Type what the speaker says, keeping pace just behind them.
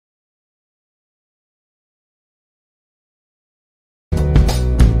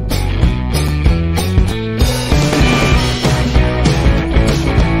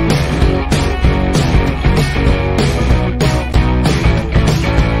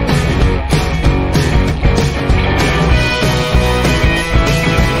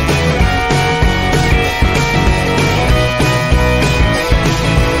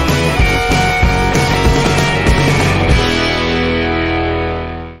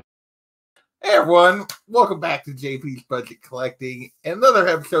Hey everyone, welcome back to JP's Budget Collecting, another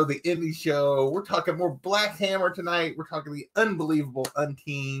episode of the Indie Show. We're talking more Black Hammer tonight. We're talking the unbelievable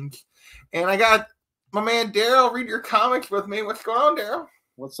Unteens. And I got my man Daryl read your comics with me. What's going on, Daryl?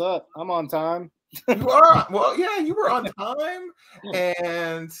 What's up? I'm on time. You are? Well, yeah, you were on time.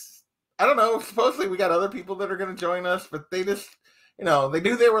 And I don't know, supposedly we got other people that are going to join us, but they just, they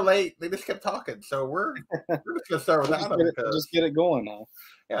knew they were late. They just kept talking. So we're just going to start without them. Just get it going now.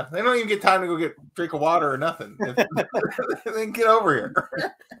 Yeah, they don't even get time to go get drink of water or nothing. Then get over here.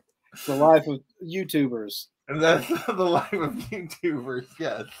 It's the life of YouTubers. And that's the life of YouTubers,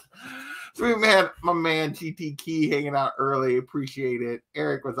 yes. So we had my man GT Key hanging out early. Appreciate it.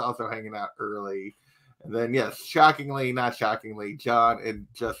 Eric was also hanging out early. And then, yes, shockingly, not shockingly, John and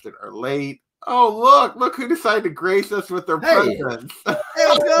Justin are late. Oh, look who decided to grace us with their presence. Hey,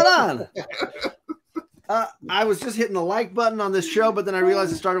 what's going on? I was just hitting the like button on this show, but then I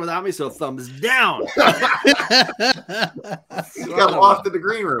realized it started without me, so thumbs down. You got lost in the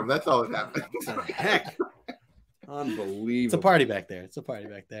green room. That's all that happened. Heck. Unbelievable. It's a party back there.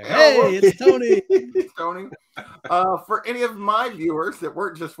 Hey, it's Tony. It's Tony. For any of my viewers that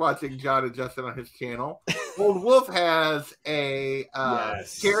weren't just watching John and Justin on his channel, Old Wolf has a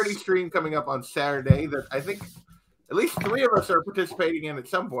charity stream coming up on Saturday that I think at least 3 of us are participating in at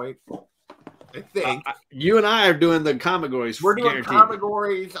some point. I think you and I are doing the comigories. We're doing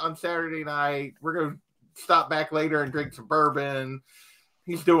comigories on Saturday night. We're going to stop back later and drink some bourbon.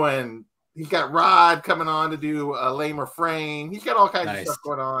 He's got Rod coming on to do a lame refrain. He's got all kinds of stuff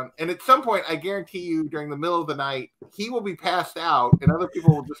going on. And at some point, I guarantee you, during the middle of the night, he will be passed out, and other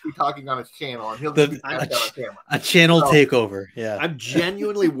people will just be talking on his channel, and he'll just be passed out on camera. A channel takeover. Yeah, I'm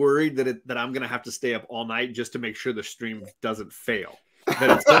genuinely worried that I'm going to have to stay up all night just to make sure the stream doesn't fail.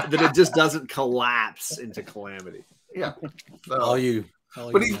 That it just doesn't collapse into calamity. Yeah.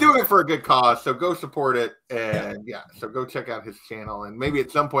 So, but he's doing it for a good cause, so go support it. And so go check out his channel. And maybe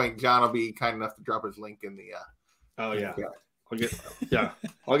at some point, John will be kind enough to drop his link in the. I'll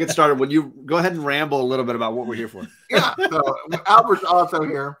get started. When you go ahead and ramble a little bit about what we're here for. Yeah. So Albert's also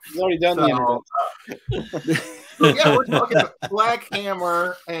here. He's already done the yeah, we're talking Black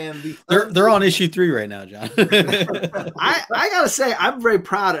Hammer and they're on issue 3 right now, John. I gotta say, I'm very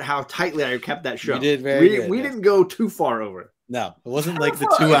proud at how tightly I kept that show. You did very good. We didn't go too far over it. No, it wasn't like the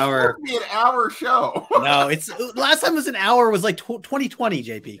 2-hour. It's supposed to be an hour show. No, it's last time it was an hour. Was like 2020.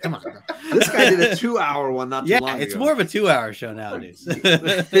 JP, come on. Bro. This guy did a 2-hour one not too long ago. It's more of a 2-hour show nowadays.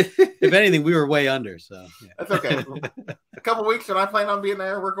 If anything, we were way under. So that's okay. A couple weeks when I plan on being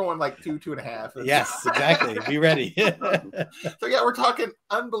there, we're going like 2.5. Yes, exactly. Be ready. So we're talking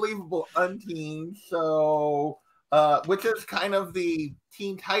unbelievable Unteens. So, which is kind of the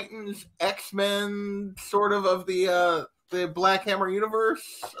Teen Titans, X-Men sort of the Black Hammer universe.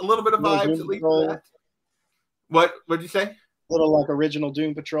 A little bit of vibes at least. What'd you say? A little like original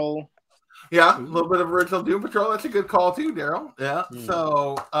Doom Patrol. Yeah, a little bit of original Doom Patrol. That's a good call too, Daryl. Yeah.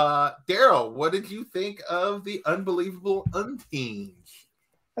 So, Daryl, what did you think of the unbelievable Unteens?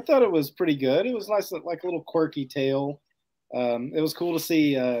 I thought it was pretty good. It was nice, like a little quirky tale. It was cool to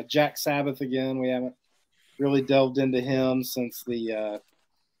see Jack Sabbath again. We haven't really delved into him since he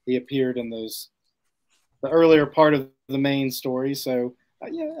appeared in the earlier part of the main story. So I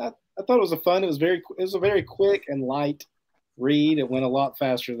thought it was fun. It was a very quick and light read. It went a lot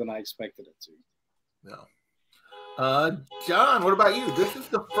faster than I expected it to. No. John, what about you? This is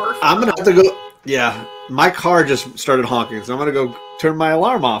the first. I'm gonna have to go. Yeah, my car just started honking, so I'm gonna go turn my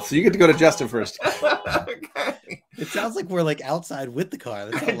alarm off. So you get to go to Justin first. Okay. It sounds like we're like outside with the car.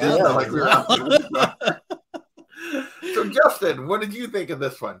 That's how loud we're outside. So Justin, what did you think of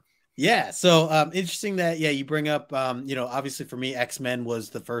this one? Yeah, so interesting that you bring up obviously for me X-Men was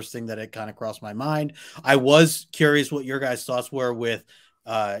the first thing that it kind of crossed my mind. I was curious what your guys' thoughts were with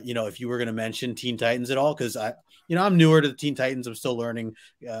if you were going to mention Teen Titans at all, because I'm newer to the Teen Titans. I'm still learning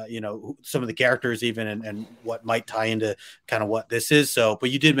some of the characters even and what might tie into kind of what this is. So, but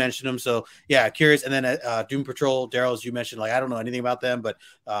you did mention them, so yeah, curious. And then Doom Patrol, Daryl, as you mentioned, like I don't know anything about them, but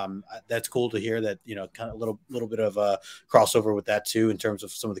that's cool to hear that kind of a little bit of a crossover with that too in terms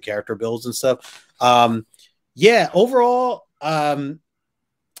of some of the character builds and stuff. Overall,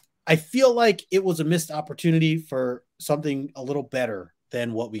 I feel like it was a missed opportunity for something a little better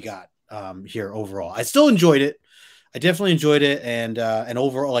than what we got here overall. I still enjoyed it. I definitely enjoyed it. And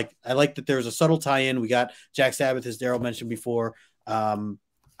overall, like, I like that there was a subtle tie-in. We got Jack Sabbath, as Daryl mentioned before.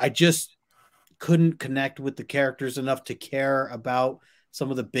 I just couldn't connect with the characters enough to care about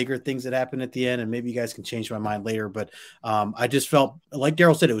some of the bigger things that happened at the end. And maybe you guys can change my mind later, but I just felt like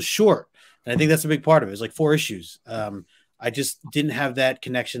Daryl said, it was short. And I think that's a big part of it. It was like 4 issues. I just didn't have that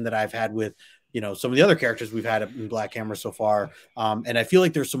connection that I've had with some of the other characters we've had in Black Hammer so far. And I feel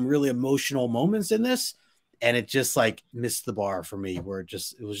like there's some really emotional moments in this, and it just like missed the bar for me, where it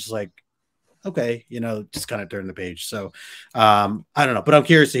was just like, okay, just kind of turn the page. So I don't know, but I'm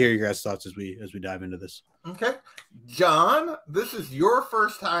curious to hear your guys' thoughts as we dive into this. Okay. John, this is your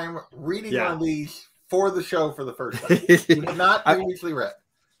first time reading one of these for the show for the first time. You have not previously read.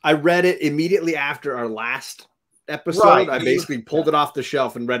 I read it immediately after our last episode. Right. I basically pulled it off the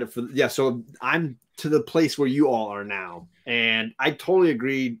shelf and read it so I'm to the place where you all are now. And I totally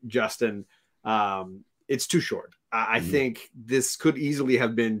agree, Justin. It's too short. I think this could easily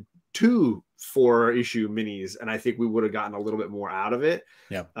have been 2 4-issue minis, and I think we would have gotten a little bit more out of it.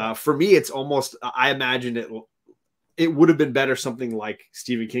 Yeah. For me, it's almost, I imagine it would have been better something like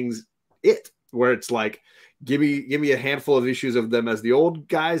Stephen King's It, where it's like, give me a handful of issues of them as the old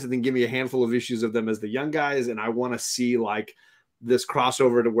guys, and then give me a handful of issues of them as the young guys, and I want to see like this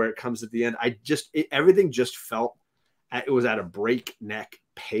crossover to where it comes at the end. Everything just felt it was at a breakneck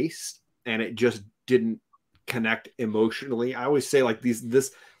pace, and it just didn't connect emotionally. I always say like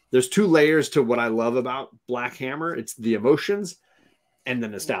there's 2 layers to what I love about Black Hammer. It's the emotions and the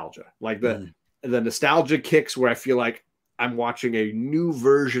nostalgia. Like the nostalgia kicks where I feel like I'm watching a new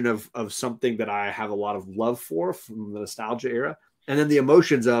version of something that I have a lot of love for from the nostalgia era. And then the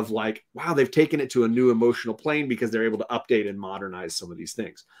emotions of like, wow, they've taken it to a new emotional plane because they're able to update and modernize some of these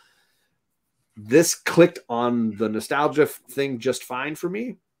things. This clicked on the nostalgia thing just fine for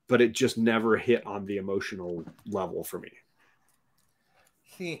me, but it just never hit on the emotional level for me.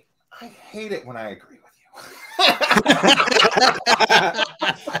 See, I hate it when I agree with you.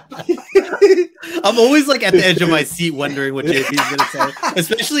 I'm always like at the edge of my seat wondering what JP's going to say,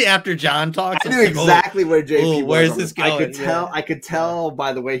 especially after John talks. I knew exactly where JP was. Where's this going? I could tell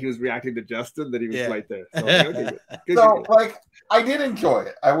by the way he was reacting to Justin that he was right there. So, okay, good. Like, I did enjoy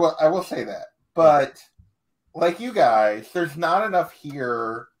it. I will say that. But like you guys, there's not enough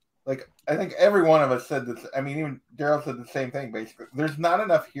here. Like, I think every one of us said this. I mean, even Daryl said the same thing, basically. There's not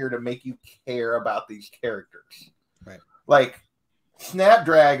enough here to make you care about these characters. Right. Like,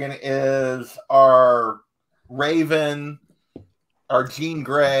 Snapdragon is our Raven, our Jean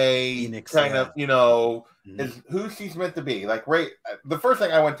Grey, Phoenix, kind of, is who she's meant to be. Like, the first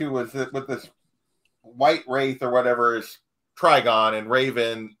thing I went to was with this White Wraith or whatever is Trigon, and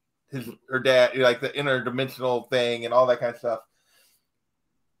Raven, her dad, like the interdimensional thing and all that kind of stuff.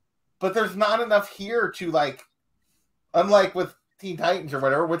 But there's not enough here to, like, unlike with Teen Titans or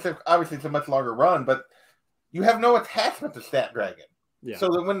whatever, which obviously it's a much longer run, but you have no attachment to Snapdragon. Yeah. So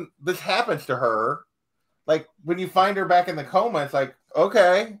that when this happens to her, like, when you find her back in the coma, it's like,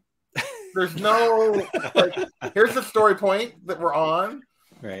 okay, there's no, like, here's the story point that we're on.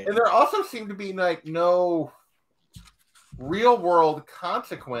 Right. And there also seemed to be, like, no real world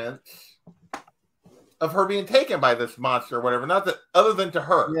consequence of her being taken by this monster or whatever. Not that other than to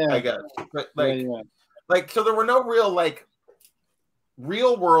her, I guess. But like, so there were no real, like,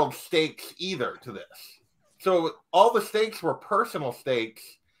 real world stakes either to this. So all the stakes were personal stakes,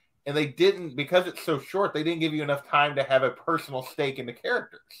 and they didn't, because it's so short, they didn't give you enough time to have a personal stake in the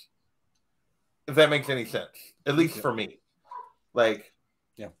characters. If that makes any sense. At least for me. Like,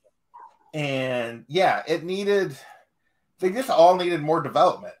 and they just all needed more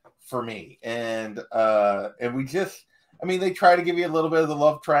development for me. And we just, I mean, they try to give you a little bit of the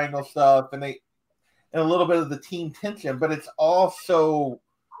love triangle stuff and a little bit of the teen tension, but it's all so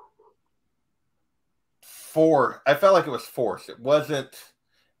I felt like it was forced. It wasn't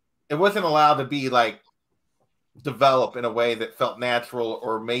allowed to be, like, develop in a way that felt natural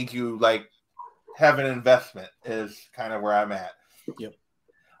or made you, like, have an investment, is kind of where I'm at. Yep.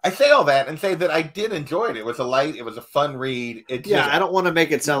 I say all that and say that I did enjoy it. It was a fun read. I don't want to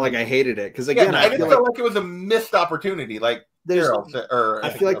make it sound like I hated it, because again, I didn't feel like it was a missed opportunity. Like,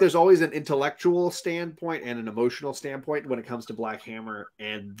 I feel like there's always an intellectual standpoint and an emotional standpoint when it comes to Black Hammer,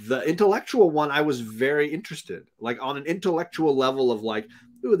 and the intellectual one, I was very interested. Like, on an intellectual level of like,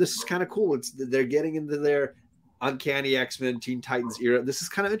 ooh, this is kind of cool. They're getting into their Uncanny X-Men, Teen Titans era. This is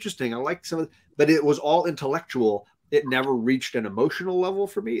kind of interesting. I like but it was all intellectual. It never reached an emotional level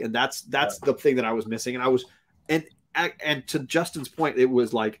for me, and that's the thing that I was missing. And and to Justin's point, it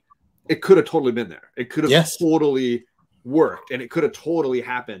was like it could have totally been there. It could have totally worked, and it could have totally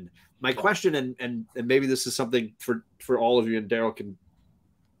happened. My question, and maybe this is something for all of you, and Daryl can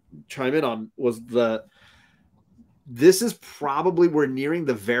chime in on, was this is probably, we're nearing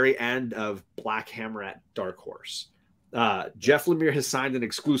the very end of Black Hammer at Dark Horse. Jeff Lemire has signed an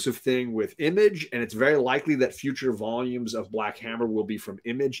exclusive thing with Image, and it's very likely that future volumes of Black Hammer will be from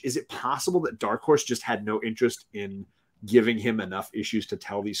Image. Is it possible that Dark Horse just had no interest in giving him enough issues to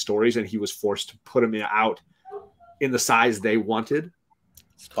tell these stories, and he was forced to put them out in the size they wanted.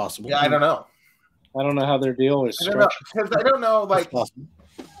 It's possible. Yeah, I don't know. I don't know how their deal is structured. Because I don't know, like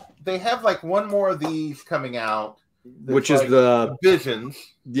they have like one more of these coming out, which is the Visions.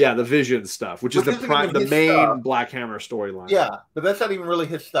 Yeah, the Vision stuff, which is the main stuff. Black Hammer storyline. Yeah, but that's not even really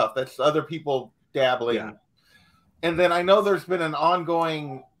his stuff. That's other people dabbling. Yeah. And then I know there's been an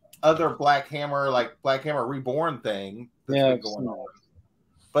ongoing other Black Hammer, like Black Hammer Reborn thing that's been going on.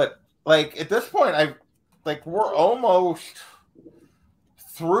 But like at this point, we're almost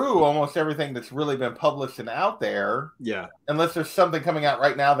through almost everything that's really been published and out there. Yeah. Unless there's something coming out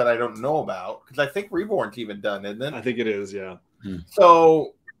right now that I don't know about. Because I think Reborn's even done, isn't it? I think it is, yeah.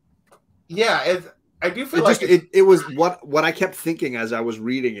 So, yeah, I do feel it was what I kept thinking as I was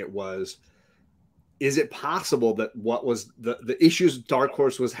reading it was, is it possible that what was the issues Dark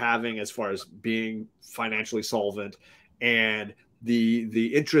Horse was having as far as being financially solvent and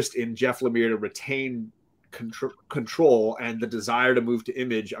the interest in Jeff Lemire to retain control and the desire to move to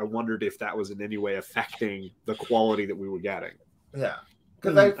Image, I wondered if that was in any way affecting the quality that we were getting. Yeah.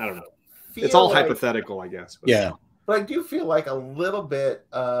 Because I don't know. It's all hypothetical, I guess. But. Yeah. But I do feel like a little bit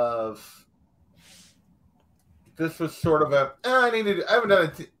of this was sort of I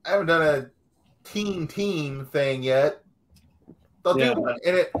haven't done a teen thing yet. They'll do one.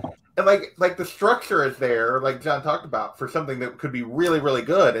 And like the structure is there, like John talked about, for something that could be really, really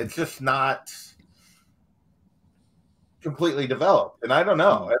good. It's just not completely developed. And I don't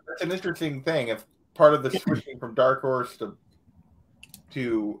know. It's an interesting thing. If part of the switching from Dark Horse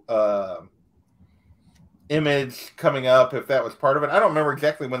to Image coming up, if that was part of it. I don't remember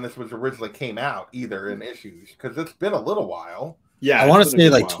exactly when this was originally came out either in issues, because it's been a little while. Yeah, I want to say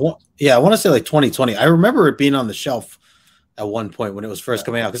like 2020. I remember it being on the shelf at one point when it was first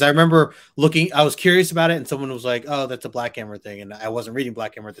coming out, because I remember looking. I was curious about it, and someone was like, "Oh, that's a Black Hammer thing," and I wasn't reading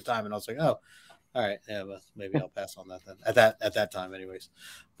Black Hammer at the time, and I was like, "Oh, all right, yeah, well, maybe I'll pass on that then." At that time, anyways.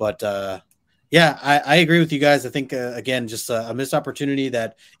 But yeah, I agree with you guys. I think again, just a missed opportunity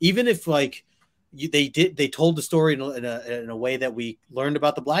that even if like. They told the story in a way that we learned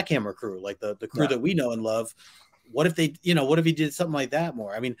about the Black Hammer crew, like the crew that we know and love. What if what if he did something like that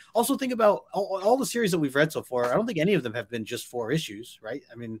more? I mean, also think about all the series that we've read so far. I don't think any of them have been just 4 issues, right?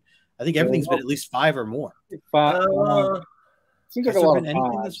 I mean, I think everything's been at least 5 or more. Seems like a lot of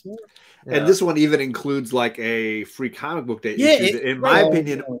fives. And this one even includes like a free comic book day issue. In my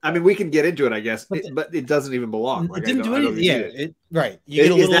opinion, I mean, we can get into it, I guess, but it doesn't even belong. It didn't do anything. Yeah, right. You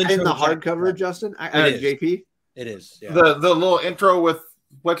get a little intro in the hardcover, Justin? JP? It is. Yeah. The little intro with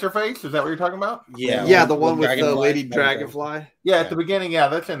what's her face? Is that what you're talking about? Yeah, the one with the Lady Dragonfly. Yeah, at the beginning. Yeah,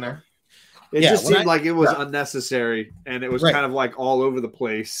 that's in there. It just seemed like it was unnecessary, and it was kind of like all over the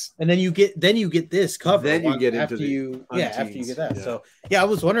place. And then you get this cover. Then you get after into you after you get that. Yeah. So I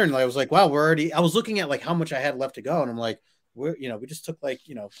was wondering. I was like, wow, I was looking at like how much I had left to go, and I'm like, we just took like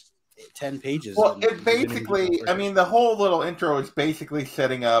 10 pages. Well, it basically, I mean, the whole little intro is basically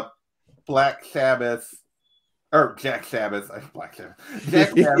setting up Black Sabbath. Or Jack Sabbath. Black Sabbath.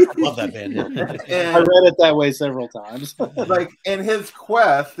 Jack Sabbath. I love that band. I read it that way several times. Like in his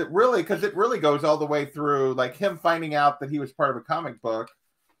quest, because it really goes all the way through, like him finding out that he was part of a comic book.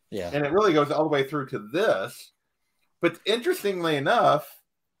 Yeah. And it really goes all the way through to this. But interestingly enough,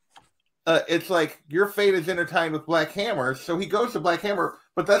 it's like your fate is intertwined with Black Hammer. So he goes to Black Hammer,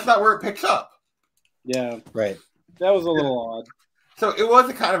 but that's not where it picks up. Yeah. Right. That was a little odd. So it was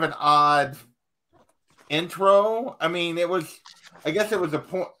a kind of an odd intro. I mean, I guess it was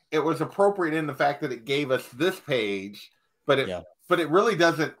appropriate in the fact that it gave us this page, but it really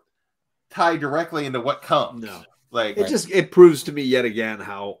doesn't tie directly into what comes. No. Like it proves to me yet again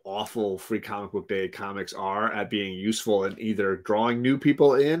how awful Free Comic Book Day comics are at being useful in either drawing new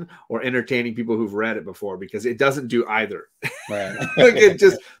people in or entertaining people who've read it before, because it doesn't do either. Right.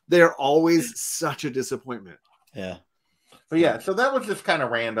 They're always such a disappointment. Yeah. But yeah, so that was just kind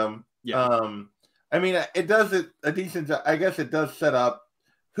of random. Yeah. I mean, it does a decent job. I guess it does set up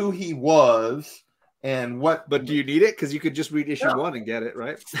who he was and what. But do you need it? Because you could just read issue 1 and get it,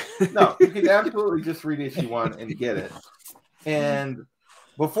 right? No, you can absolutely just read issue 1 and get it. And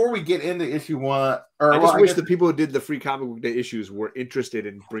before we get into issue 1, I wish the people who did the Free Comic Book Day issues were interested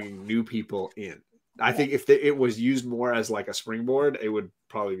in bringing new people in. I think if it was used more as like a springboard, it would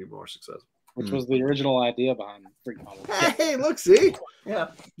probably be more successful. Which was the original idea behind Free Comic Book. Hey, look, see?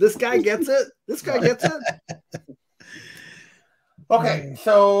 Yeah. This guy gets it. This guy gets it. Okay,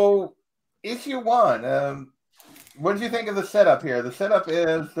 so issue 1. What did you think of the setup here? The setup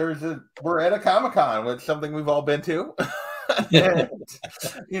is we're at a Comic-Con, which is something we've all been to. And,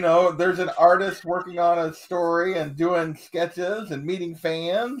 there's an artist working on a story and doing sketches and meeting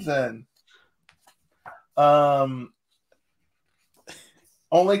fans, and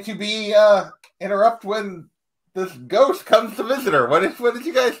only to be interrupt when this ghost comes to visit her. What did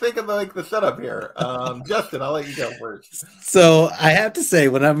you guys think of the setup here? Justin, I'll let you go first. So I have to say,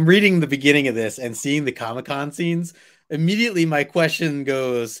 when I'm reading the beginning of this and seeing the Comic-Con scenes, immediately my question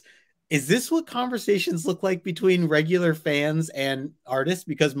goes, is this what conversations look like between regular fans and artists?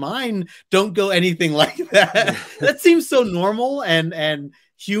 Because mine don't go anything like that. That seems so normal and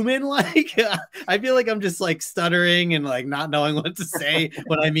human. Like, I feel like I'm just like stuttering and like not knowing what to say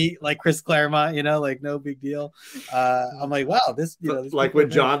when I meet like Chris Claremont, like no big deal. I'm like, wow, this, this like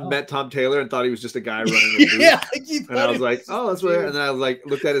when John met Tom Taylor and thought he was just a guy running a booth. Yeah, and I was like, oh, that's weird. And then I was like,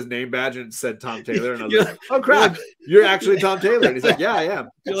 looked at his name badge and it said Tom Taylor, and I was like, oh crap, you're actually Tom Taylor. And he's like, yeah, I am.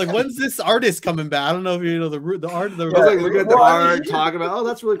 You're like, when's this artist coming back? I don't know if you know the art. I was like looking at the art, talking about, oh,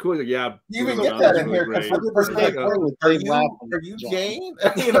 that's really cool. Like, yeah, you even get that in here. Like, are you Jane?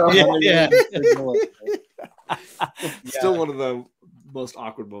 Yeah. Still one of the most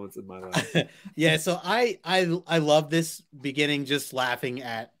awkward moments in my life. Yeah, so I love this beginning, just laughing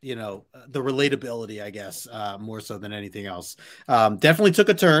at the relatability, I guess, more so than anything else. Definitely took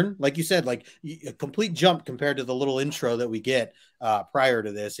a turn, like you said, like a complete jump compared to the little intro that we get prior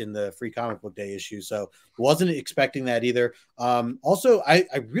to this in the Free Comic Book Day issue. So wasn't expecting that either. Also, I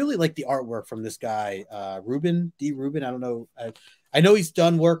really like the artwork from this guy, Rubin. I don't know. I know he's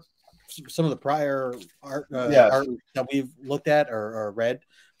done work, some of the prior art that we've looked at or read.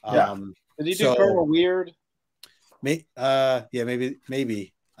 Did he do Colonel Weird? Maybe. I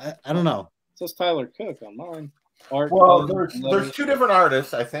don't know. It says Tyler Cook on mine. Well, there's two different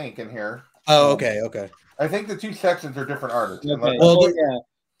artists, I think, in here. Oh, okay. I think the two sections are different artists. Okay.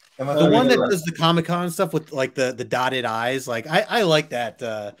 The one that does the Comic-Con stuff with like the dotted eyes, like I like that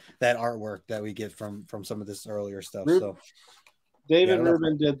that artwork that we get from some of this earlier stuff. So David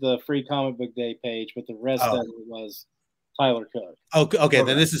Rubin did the Free Comic Book Day page, but the rest of it was Tyler Cook. Oh, okay.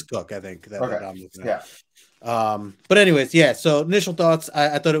 Then this is Cook, I think. That I'm looking at. Yeah. But anyways, yeah. So initial thoughts,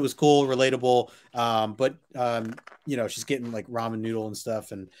 I thought it was cool, relatable. But she's getting like ramen noodle and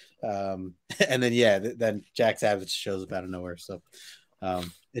stuff, and then then Jack Savage shows up out of nowhere. So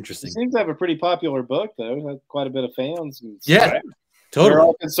interesting. He seems to have a pretty popular book, though. Had quite a bit of fans. Yeah. Totally. They're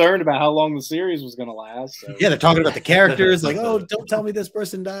all concerned about how long the series was going to last. So. Yeah, they're talking about the characters, like, oh, don't tell me this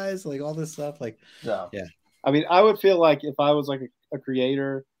person dies, like all this stuff. Like, yeah. I mean, I would feel like if I was like a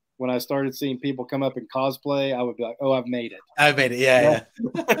creator, when I started seeing people come up in cosplay, I would be like, oh, I've made it. Yeah.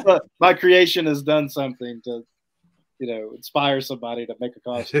 My creation has done something to, inspire somebody to make a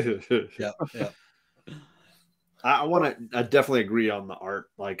costume. Yeah. I definitely agree on the art.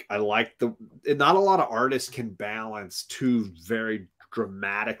 Like, I like not a lot of artists can balance two very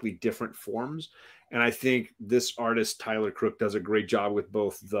dramatically different forms. And I think this artist, Tyler Crook, does a great job with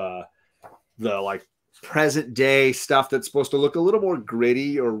both the like present day stuff that's supposed to look a little more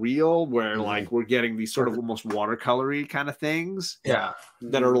gritty or real, where like we're getting these sort of almost watercolory kind of things. Yeah.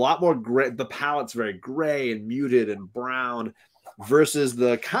 That are a lot more gray. The palette's very gray and muted and brown. Versus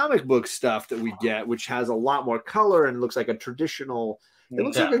the comic book stuff that we get, which has a lot more color and looks like a traditional. It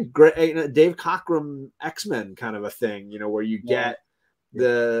looks like a great Dave Cockrum X-Men kind of a thing, where you get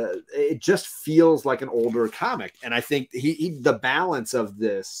it just feels like an older comic. And I think the balance of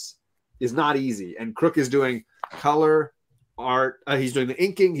this is not easy. And Crook is doing color art. He's doing the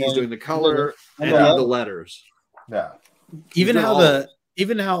inking. He's doing the color and the letters. Yeah. Even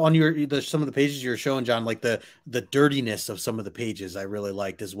how on some of the pages you're showing, John, like the dirtiness of some of the pages, I really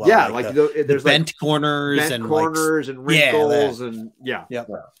liked as well. Yeah, like there's bent corners and wrinkles and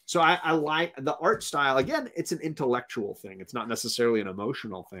So I like the art style. Again, it's an intellectual thing. It's not necessarily an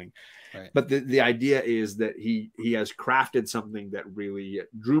emotional thing. Right. But the idea is that he has crafted something that really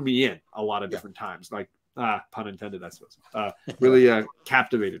drew me in a lot of different times. Like pun intended, I suppose. Really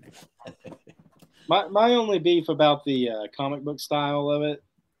captivated me. My only beef about the comic book style of it,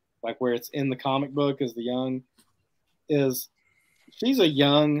 like where it's in the comic book as the young, is she's a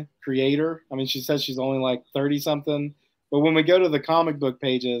young creator. I mean, she says she's only like 30-something. But when we go to the comic book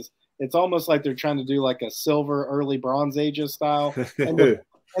pages, it's almost like they're trying to do like a silver, early Bronze Ages style.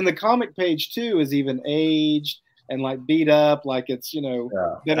 And the comic page, too, is even aged and like beat up, like it's, I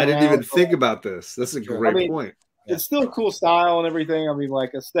didn't even think about this. That's a great point. It's still a cool style and everything. I mean,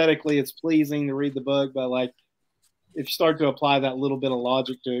 like aesthetically, it's pleasing to read the book, but like if you start to apply that little bit of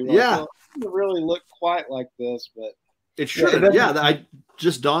logic to it, it doesn't really look quite like this, but it should.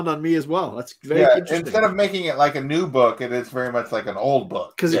 just dawned on me as well. That's very interesting. Instead of making it like a new book, it is very much like an old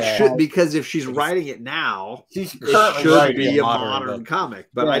book. Because it should. Because if she's writing it now, she's it should writing be a modern comic.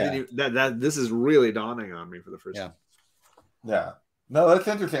 But I didn't. This is really dawning on me for the first time. Yeah. No, that's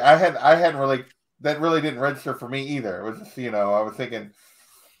interesting. I hadn't really. That really didn't register for me either. It was just, I was thinking,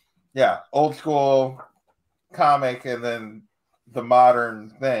 old school comic and then the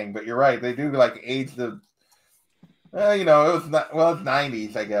modern thing. But you're right. They do like age the. It was not. Well, it's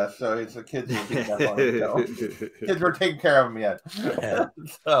 '90s, I guess. So it's the kids were beating up on it. Kids were taking care of them yet.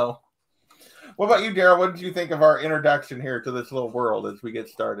 So, what about you, Daryl? What did you think of our introduction here to this little world as we get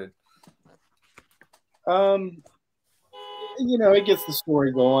started? It gets the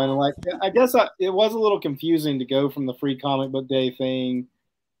story going. Like, I guess it was a little confusing to go from the free comic book day thing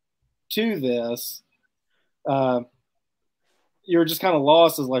to this. You're just kind of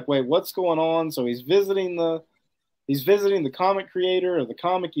lost as like, wait, what's going on? So he's visiting the comic creator or the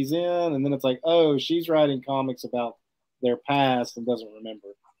comic he's in, and then it's like, oh, she's writing comics about their past and doesn't remember.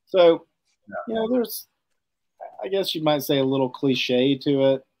 So, there's, I guess you might say, a little cliche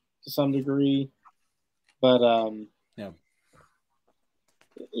to it to some degree, but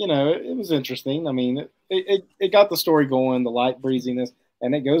it was interesting. I mean, it got the story going, the light breeziness,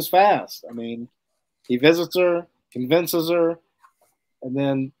 and it goes fast. I mean, he visits her, convinces her, and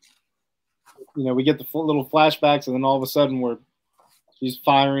then, we get the little flashbacks, and then all of a sudden she's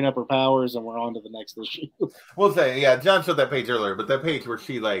firing up her powers, and we're on to the next issue. We'll say, John showed that page earlier, but that page where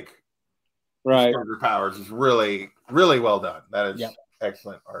she right, her powers is really, really well done. That is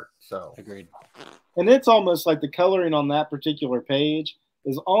excellent art. So agreed. And it's almost like the coloring on that particular page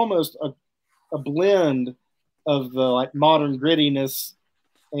is almost a blend of the modern grittiness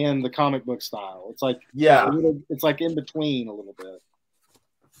and the comic book style. It's like it's like in between a little bit.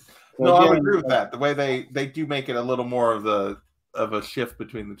 So no, I would agree with that. The way they do make it a little more of a shift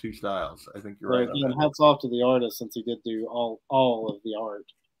between the two styles. I think you're right. And hats off to the artist, since he did do all of the art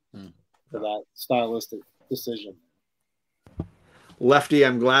for that stylistic decision. Lefty,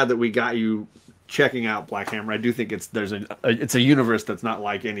 I'm glad that we got you checking out Black Hammer. I do think it's a universe that's not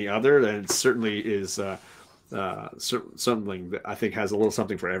like any other, and it certainly is something that I think has a little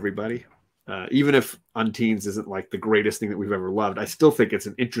something for everybody. Even if Unteens isn't like the greatest thing that we've ever loved, I still think it's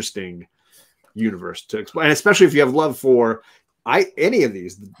an interesting universe to explore, and especially if you have love for any of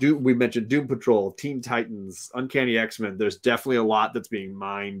these. We mentioned Doom Patrol, Teen Titans, Uncanny X-Men. There's definitely a lot that's being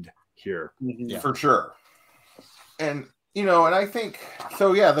mined here, for sure. And and I think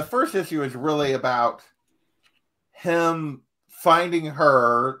so. Yeah, the first issue is really about him finding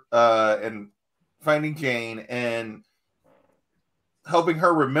her and finding Jane and helping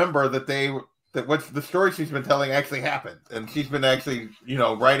her remember that what's the story she's been telling actually happened, and she's been actually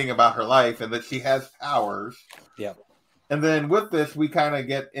writing about her life and that she has powers. Yeah. And then with this, we kind of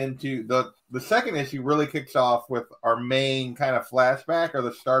get into the second issue. Really kicks off with our main kind of flashback, or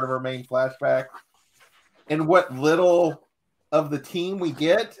the start of our main flashback, and what little of the team we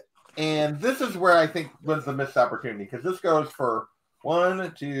get. And this is where I think was the missed opportunity, because this goes for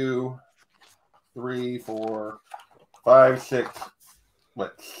 1, 2, 3, 4, 5, 6,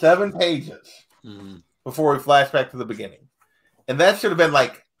 7 pages before we flash back to the beginning. And that should have been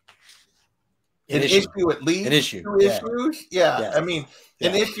like an issue at least. An issue. 2 issues. Yeah. I mean,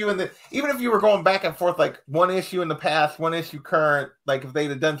 an issue even if you were going back and forth, like one issue in the past, one issue current, like if they'd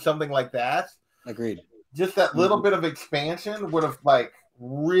have done something like that. Agreed. Just that little bit of expansion would have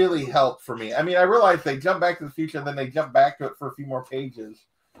really helped for me. I mean, I realized they jumped back to the future and then they jumped back to it for a few more pages.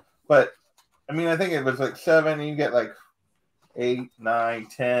 But I mean, I think it was 7, and you get 8, 9,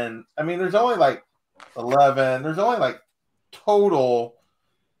 10. I mean, there's only 11. There's only total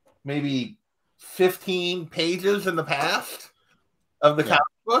maybe 15 pages in the past of the comic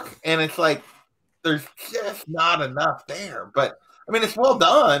book. And it's there's just not enough there. But I mean, it's well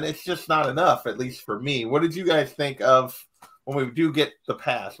done. It's just not enough, at least for me. What did you guys think of when we do get the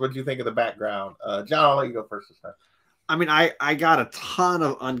past? What did you think of the background? John, I'll let you go first this time. I mean, I got a ton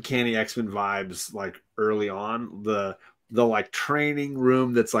of Uncanny X-Men vibes early on. The training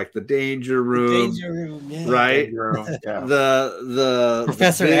room that's the danger room. Right? Danger room, yeah. The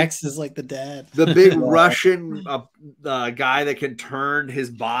Professor X is the dad. The big Russian guy that can turn his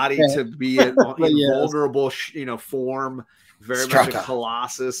body to be an invulnerable form. Very much a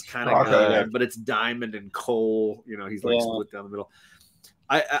Colossus kind of guy, but it's diamond and coal. He's split down the middle.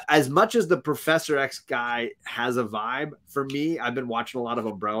 As much as the Professor X guy has a vibe, for me, I've been watching a lot of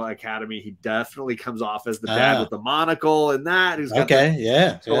Umbrella Academy. He definitely comes off as the dad with the monocle and that. Who's got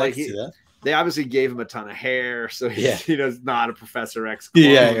So They obviously gave him a ton of hair, so he's not a Professor X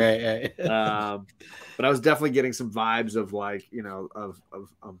clone. Right. But I was definitely getting some vibes of like, of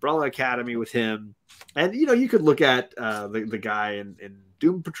Umbrella Academy with him. And, you could look at the guy in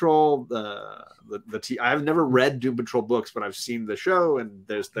Doom Patrol. I have never read Doom Patrol books, but I've seen the show, and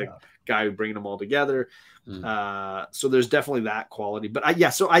there's the guy who bringing them all together. So there's definitely that quality. But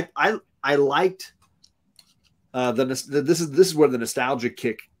I liked this is where the nostalgia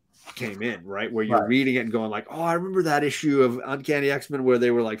kick came in, right? Where you're reading it and going like, oh, I remember that issue of Uncanny X-Men where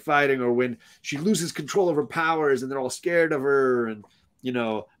they were like fighting, or when she loses control of her powers and they're all scared of her, and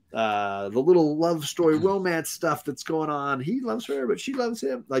the little love story romance stuff that's going on. He loves her, but she loves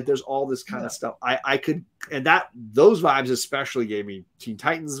him. Like there's all this kind of stuff. I could, and those vibes especially gave me Teen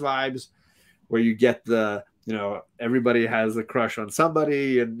Titans vibes, where you get the everybody has a crush on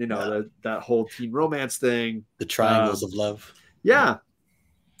somebody, and that whole teen romance thing, the triangles of love.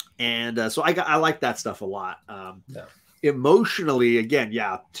 And so I like that stuff a lot. Emotionally, again,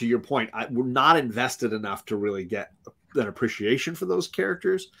 to your point, we're not invested enough to really get an appreciation for those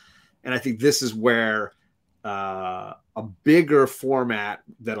characters. And I think this is where a bigger format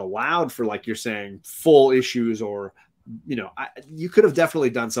that allowed for, like you're saying, full issues, or, you could have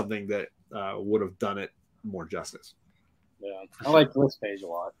definitely done something that would have done it more justice. Yeah, I like this page a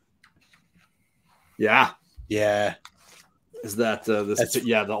lot. Yeah. Is that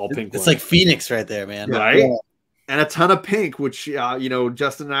the all pink? It's like Phoenix right there, man. Right. Yeah. And a ton of pink, which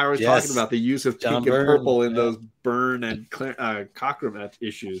Justin and I were talking about the use of pink and purple in those Byrne and Cockrum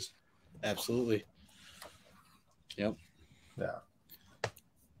issues. Absolutely. Yep. Yeah.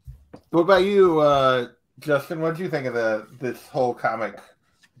 What about you, Justin? What did you think of this whole comic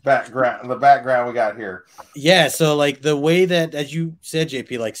background? The background we got here. Yeah. So like the way that, as you said,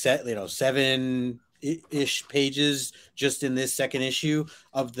 JP, like 7-ish pages just in this second issue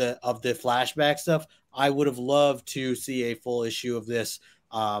of the flashback stuff. I would have loved to see a full issue of this.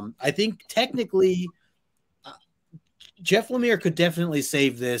 I think technically Jeff Lemire could definitely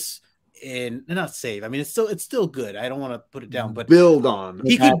save this not save. I mean, it's still good. I don't want to put it down, but build on.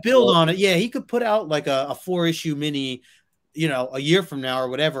 He could build on it. Yeah. He could put out like a 4-issue mini, a year from now or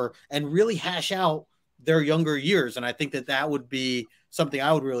whatever, and really hash out their younger years. And I think that would be something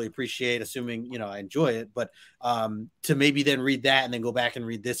I would really appreciate, assuming, I enjoy it, but to maybe then read that and then go back and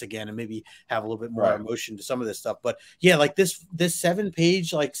read this again and maybe have a little bit more emotion to some of this stuff. But yeah, like this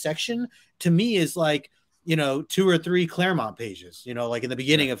 7-page like section to me is like, 2 or 3 Claremont pages, like in the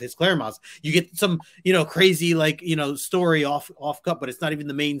beginning of his Claremonts, you get some, crazy, like, story off cut, but it's not even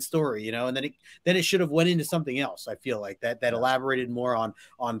the main story, and then it should have went into something else. I feel like that elaborated more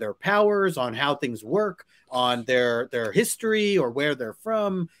on their powers, on how things work, on their history or where they're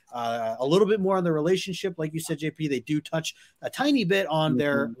from, a little bit more on their relationship. Like you said, JP, they do touch a tiny bit on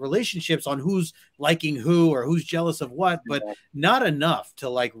their relationships, on who's liking who or who's jealous of what, but not enough to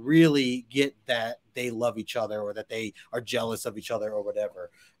like really get that they love each other or that they are jealous of each other or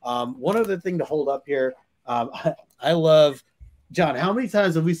whatever. One other thing to hold up here. I love, John, how many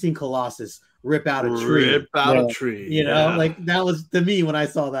times have we seen Colossus rip out a tree? A tree. Like that was, to me, when I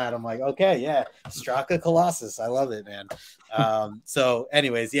saw that, I'm like, okay, yeah, Straka Colossus. I love it, man. So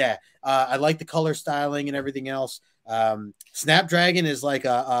anyways, I like the color styling and everything else. Snapdragon is like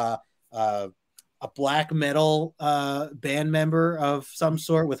a black metal band member of some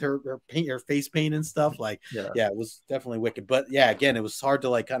sort with her face paint and stuff. Like, it was definitely wicked. But yeah, again, it was hard to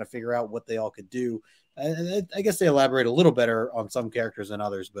like kind of figure out what they all could do. I guess they elaborate a little better on some characters than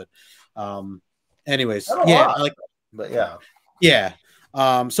others, but anyways, so I liked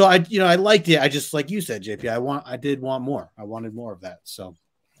it. I just, like you said, JP, I did want more. I wanted more of that. So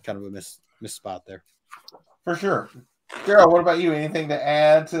kind of a miss spot there. For sure. Gerald, what about you? Anything to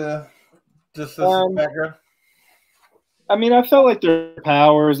add to just this background? I mean, I felt like their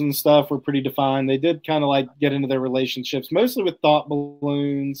powers and stuff were pretty defined. They did kind of like get into their relationships, mostly with thought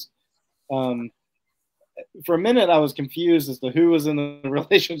balloons. For a minute, I was confused as to who was in the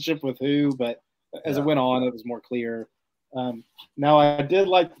relationship with who, but as it went on, it was more clear. Now, I did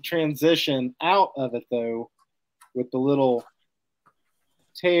like the transition out of it, though, with the little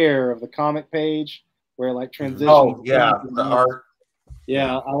tear of the comic page where it like transitions. Oh, yeah, the art.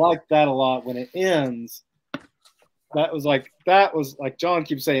 Yeah, I like that a lot when it ends. That was like John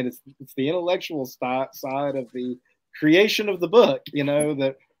keeps saying, it's the intellectual side of the creation of the book,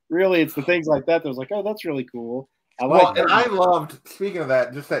 that really it's the things like that was like, oh, that's really cool. And I loved, speaking of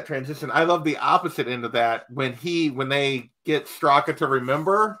that, just that transition, I love the opposite end of that when they get Straka to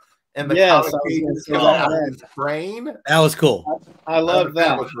remember and the comic pages come out of his brain. That was cool. I love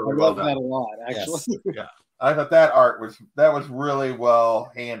that. I love that a lot, actually. Yes. Yeah. I thought that art was really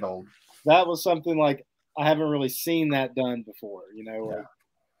well handled. that was something like I haven't really seen that done before. You know, like,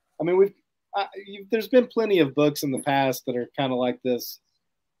 I mean, there's been plenty of books in the past that are kind of like this.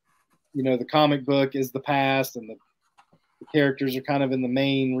 You know, the comic book is the past, and the characters are kind of in the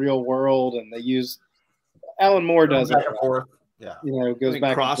main real world, and they use Alan Moore does back it. And forth. Yeah, you know, goes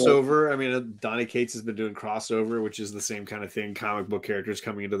back crossover. I mean, Donny Cates has been doing crossover, which is the same kind of thing. Comic book characters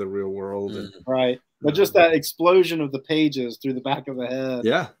coming into the real world, and, right? But just that explosion of the pages through the back of the head.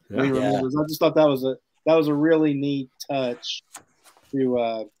 Yeah. He remembers. I just thought that was a really neat touch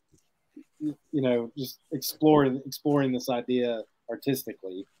to you know, just exploring this idea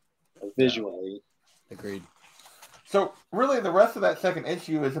artistically or visually. Agreed. So really the rest of that second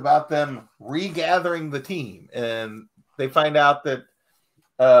issue is about them regathering the team, and they find out that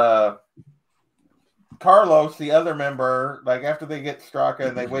Carlos, the other member, like after they get Straka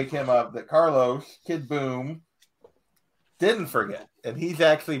and they wake him up, that Carlos, Kid Boom, didn't forget. And he's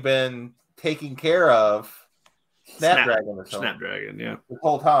actually been taking care of Snapdragon yeah. the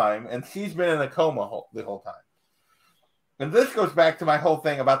whole time. And she's been in a coma the whole time. And this goes back to my whole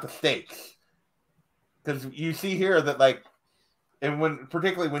thing about the stakes. Because you see here that, like, and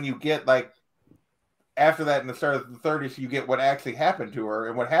particularly when you get, like, after that in the start of the third issue, you get what actually happened to her.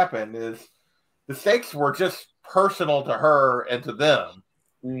 And what happened is the stakes were just personal to her and to them.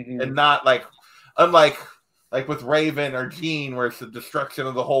 Mm-hmm. And not, like, unlike, like, with Raven or Jean, where it's the destruction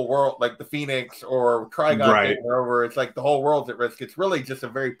of the whole world, like the Phoenix or Trigon taking over. It's like the whole world's at risk. It's really just a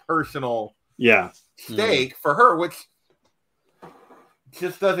very personal stake for her, which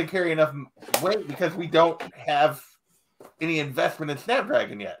just doesn't carry enough weight because we don't have any investment in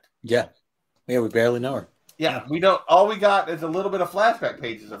Snapdragon yet. Yeah, we barely know her. Yeah, we don't. All we got is a little bit of flashback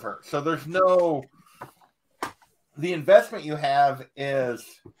pages of her. So there's no. The investment you have is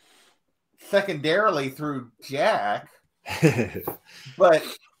secondarily through Jack, but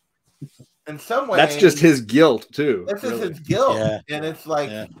in some way that's just his guilt too. That's just his guilt, and it's like,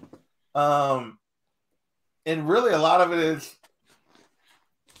 and really a lot of it is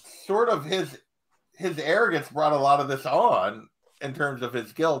sort of his arrogance brought a lot of this on in terms of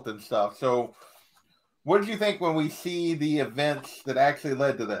his guilt and stuff. So what did you think when we see the events that actually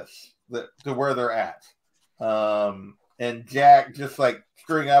led to this, to where they're at? And Jack just like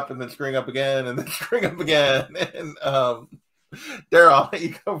screwing up and then screwing up again and then screwing up again. And Daryl, I'll let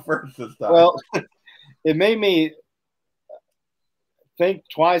you go first this time. Well, it made me think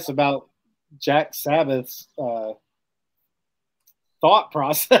twice about Jack Sabbath's thought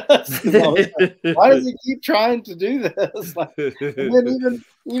process. Why does he keep trying to do this? Like, and then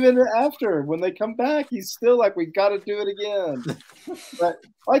even after, when they come back, he's still like, we've got to do it again. But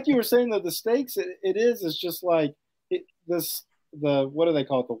like you were saying, though, the stakes, it's just like what do they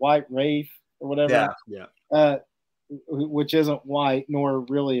call it? The white wraith or whatever. Yeah. Which isn't white nor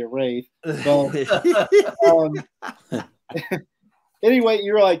really a wraith. But anyway,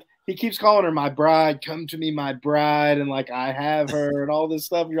 you're like, he keeps calling her my bride, come to me, my bride, and like I have her and all this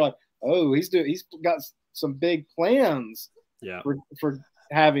stuff. You're like, oh, he's got some big plans for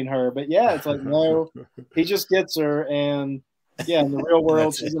having her. But yeah, it's like, no, he just gets her, and in the real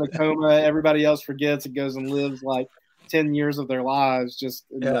world she's in a coma. Everybody else forgets and goes and lives like 10 years of their lives just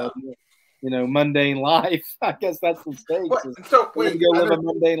in the, mundane life. I guess that's the stake. So wait, go live a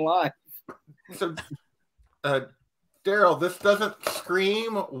mundane life. So Daryl, this doesn't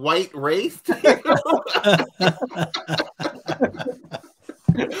scream white wraith.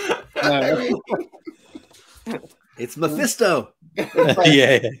 It's Mephisto. It's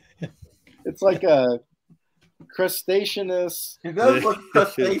like a crustaceanus. It does look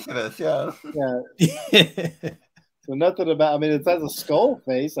crustaceanus, yeah. So nothing about. I mean, it has a skull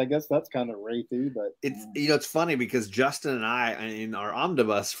face. I guess that's kind of wraithy, but it's it's funny because Justin and I in our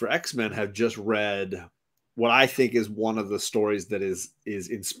omnibus for X-Men have just read what I think is one of the stories that is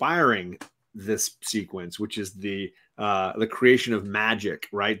inspiring this sequence, which is the creation of magic,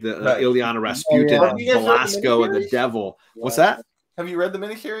 right? Ileana Rasputin and Belasco and the Devil. Yeah. What's that? Have you read the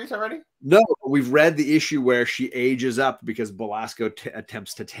miniseries already? No, we've read the issue where she ages up because Belasco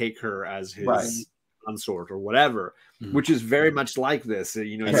attempts to take her as his consort or whatever, which is very much like this.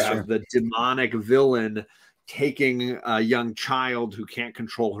 You have the demonic villain taking a young child who can't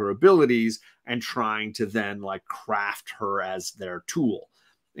control her abilities and trying to then like craft her as their tool.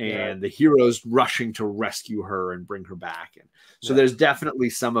 And the heroes rushing to rescue her and bring her back. And so there's definitely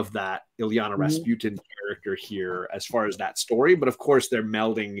some of that Ileana Rasputin character here as far as that story. But of course, they're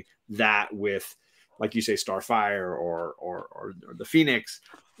melding that with, like you say, Starfire or the Phoenix.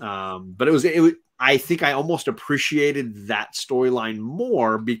 But it was I think I almost appreciated that storyline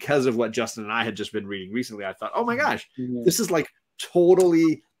more because of what Justin and I had just been reading recently. I thought, oh my gosh, this is like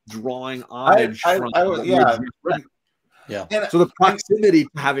totally drawing homage from yeah. So the proximity to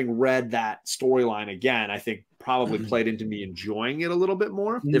having read that storyline again, I think probably played into me enjoying it a little bit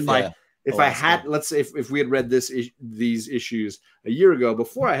more. If I had, let's say, if we had read these issues a year ago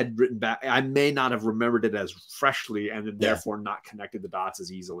before I had written back, I may not have remembered it as freshly and then therefore not connected the dots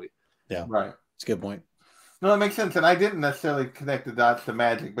as easily. Yeah, right. It's a good point. No, that makes sense. And I didn't necessarily connect the dots to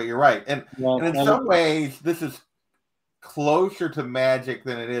Magic, but you're right. And in some ways, this is closer to Magic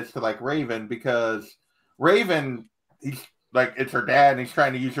than it is to like Raven, because Raven, he's like, it's her dad and he's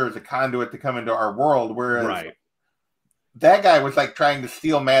trying to use her as a conduit to come into our world. Whereas that guy was like trying to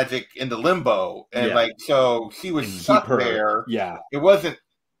steal Magic into limbo. And like, so she was stuck there. Yeah. It wasn't,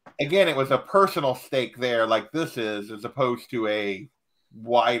 again, it was a personal stake there, like this is, as opposed to a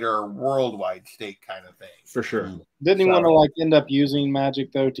wider worldwide stake kind of thing. For sure. Didn't he want to like end up using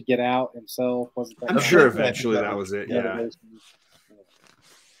Magic though to get out himself? Wasn't that? I'm sure eventually that was it. Yeah.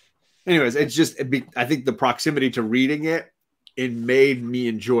 Anyways, it's just, I think the proximity to reading it made me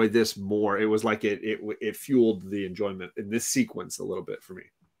enjoy this more. It was like it fueled the enjoyment in this sequence a little bit for me.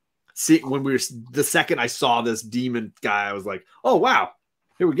 See, when the second I saw this demon guy, I was like, oh wow,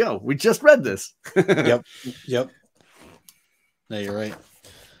 here we go. We just read this. Yep. No, you're right.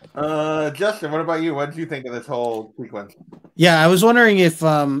 Justin, what about you? What did you think of this whole sequence? Yeah, I was wondering if,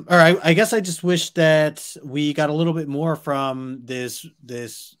 I guess I just wish that we got a little bit more from this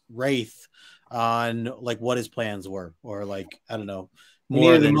Wraith on like what his plans were, or like, I don't know,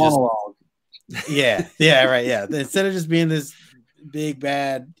 more than monologue. Yeah, right. Yeah, instead of just being this big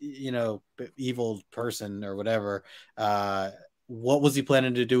bad, evil person or whatever. What was he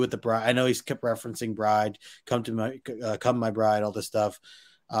planning to do with the bride? I know he's kept referencing bride, come my bride, all this stuff.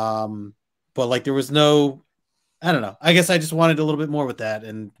 But like there was no, I don't know. I guess I just wanted a little bit more with that,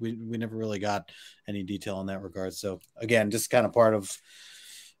 and we never really got any detail in that regard. So again, just kind of part of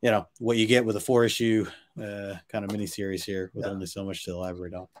what you get with a 4-issue kind of miniseries here with only so much to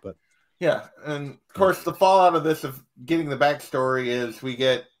elaborate on. But yeah, and of course the fallout of this of getting the backstory is we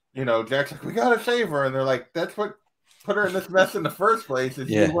get Jack's like, we gotta save her, and they're like, that's what put her in this mess in the first place, is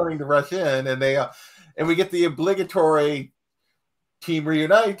you wanting to rush in, and they and we get the obligatory team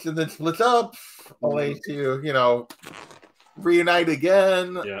reunites and then splits up, only to reunite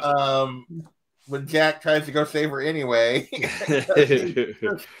again. When Jack tries to go save her anyway.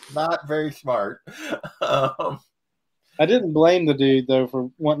 Not very smart. I didn't blame the dude though for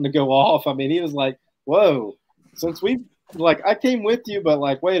wanting to go off. I mean, he was like, whoa, since I came with you, but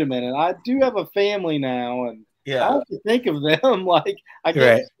like, wait a minute, I do have a family now, and I have to think of them. Like, I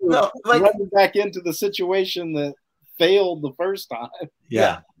can't run back into the situation that failed the first time.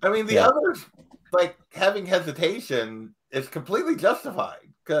 Yeah. I mean, the others, like, having hesitation is completely justified,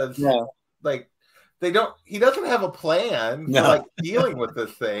 because he doesn't have a plan for like dealing with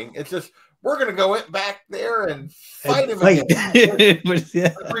this thing. It's just, we're going to go back there and fight him again.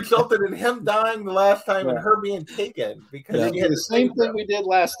 It resulted in him dying the last time and her being taken, because he had the same thing we did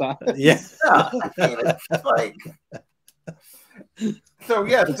last time. I mean, it's like, so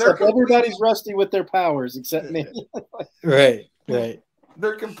yes, everybody's rusty with their powers except me. Right.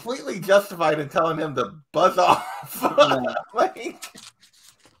 They're completely justified in telling him to buzz off.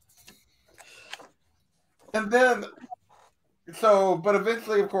 And then, but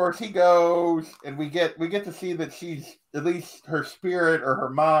eventually, of course, he goes, and we get to see that she's, at least her spirit or her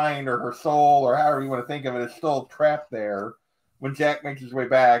mind or her soul or however you want to think of it, is still trapped there when Jack makes his way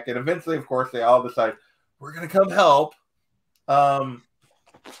back. And eventually, of course, they all decide, we're going to come help. And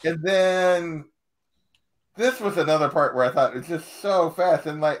then this was another part where I thought it's just so fast,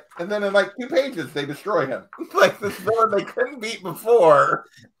 and then in like 2 pages they destroy him. Like this villain they couldn't beat before.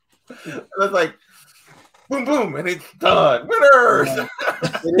 It was like boom, boom, and it's done. Winners.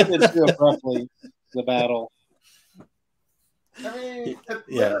 It ended too abruptly, the battle. I mean,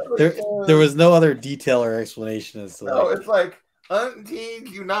 there was no other detail or explanation as to it's like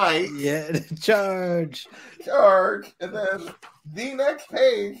Unteens unite. Yeah, charge. And then the next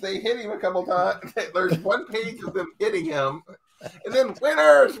page, they hit him a couple times. There's 1 page of them hitting him. And then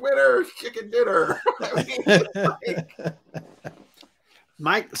winners, chicken dinner. I mean,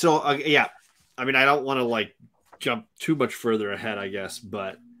 Mike, so, I mean, I don't want to, like, jump too much further ahead, I guess,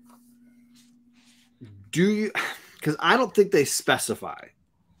 but do you... Because I don't think they specify.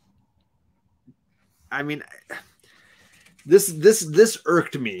 I mean... This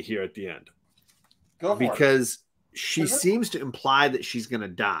irked me here at the end. Because she seems to imply that she's going to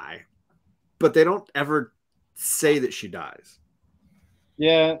die, but they don't ever say that she dies.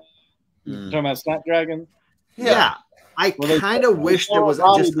 Yeah. Talking about Snapdragon? Yeah. I kind of wish there was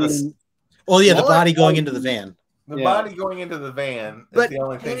just the body going into the van. The body going into the van is but the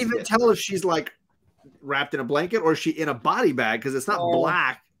only thing. Can't even tell if she's like wrapped in a blanket or is she in a body bag because it's not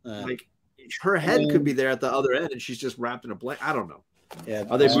black. Like her head could be there at the other end and she's just wrapped in a blanket. I don't know. Yeah,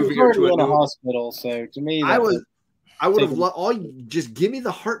 are they moving her to a hospital? So to me, I would have loved just give me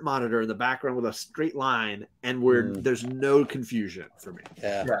the heart monitor in the background with a straight line and where there's no confusion for me.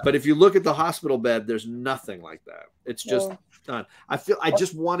 Yeah. But if you look at the hospital bed, there's nothing like that. It's just done. I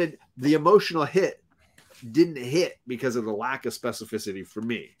just wanted the emotional hit didn't hit because of the lack of specificity for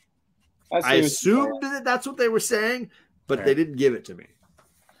me. I assumed that that's what they were saying, but they didn't give it to me.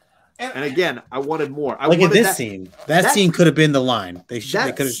 And again, I wanted more. I wanted this scene. That scene could have been the line. They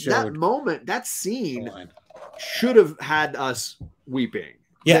could have showed that moment. That scene should have had us weeping.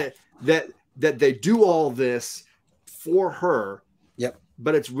 Yeah. That they do all this for her. Yep.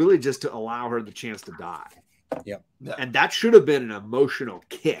 But it's really just to allow her the chance to die. Yep. Yeah. And that should have been an emotional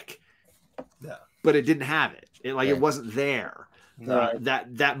kick. Yeah. But it didn't have it. It wasn't there.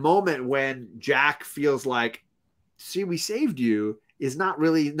 That moment when Jack feels like, see, we saved you is not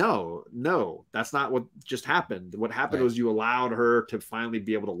really no, that's not what just happened. What happened was you allowed her to finally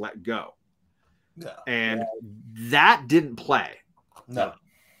be able to let go. Yeah. And that didn't play. No.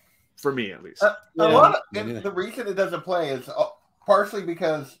 For me, at least. The reason it doesn't play is partially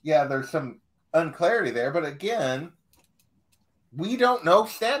because, there's some unclarity there. But again, we don't know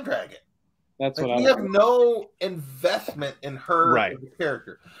Snapdragon. That's what we have no investment in her as a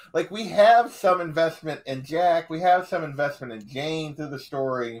character. Like, we have some investment in Jack. We have some investment in Jane through the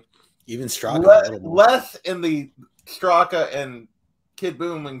story. Even Straka. Less in the Straka and Kid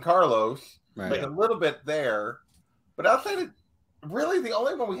Boom and Carlos. Like a little bit there. But outside of, really, the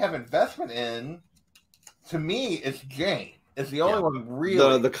only one we have investment in, to me, is Jane. Is the only one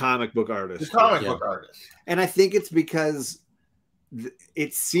really. The comic book artist. The comic book artist. And I think it's because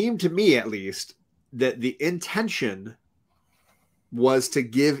it seemed to me, at least, that the intention was to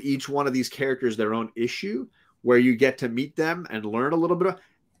give each one of these characters their own issue where you get to meet them and learn a little bit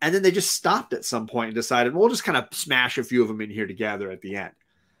and then they just stopped at some point and decided, we'll just kind of smash a few of them in here together at the end.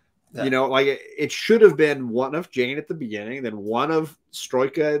 Yeah. You know, like it should have been one of Jane at the beginning, then one of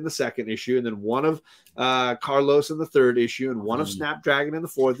Stroika in the second issue, and then one of Carlos in the third issue, and one of Snapdragon in the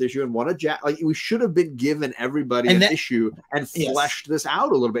fourth issue, and one of Jack. Like, we should have been given everybody an issue and fleshed this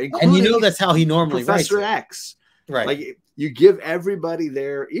out a little bit. And you know that's how he normally Professor writes X. Right. Like, you give everybody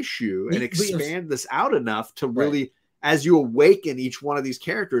their issue and expand this out enough to really, as you awaken each one of these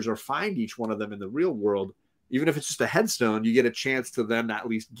characters or find each one of them in the real world, even if it's just a headstone, you get a chance to then at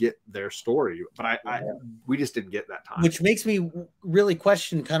least get their story. But we just didn't get that time. Which makes me really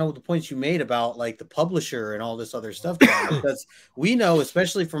question kind of the points you made about like the publisher and all this other stuff. Because we know,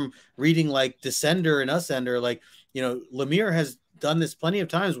 especially from reading like Descender and Ascender, like, you know, Lemire has done this plenty of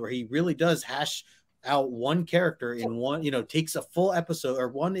times where he really does hash out one character in one, you know, takes a full episode or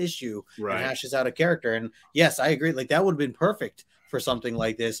one issue and hashes out a character. And yes, I agree. Like, that would have been perfect for something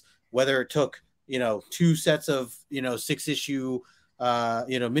like this, whether it took, you know, 2 sets of, you know, 6-issue,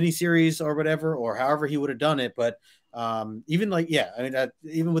 miniseries or whatever, or however he would have done it. But even like,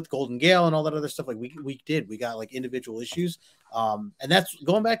 even with Golden Gale and all that other stuff, like we got like individual issues. And that's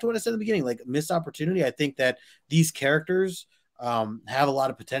going back to what I said at the beginning, like missed opportunity. I think that these characters have a lot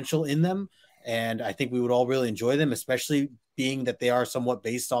of potential in them. And I think we would all really enjoy them, especially being that they are somewhat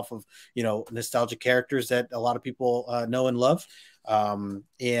based off of, you know, nostalgic characters that a lot of people know and love.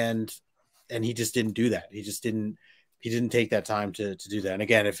 And he just didn't do that. He didn't take that time to do that. And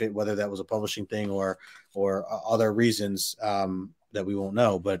again, whether that was a publishing thing or other reasons that we won't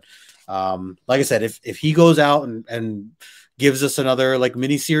know. But like I said, if he goes out and gives us another like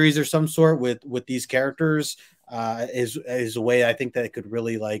mini series or some sort with these characters, is a way I think that it could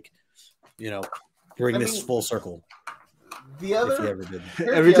really like, you know, bring this full circle. The other, if he ever did.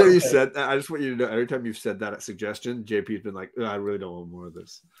 Every time you said that, I just want you to know, every time you've said that suggestion, JP's been like, I really don't want more of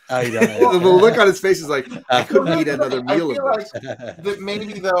this. Oh, you don't. The look on his face is like, I couldn't eat another meal of this. Like that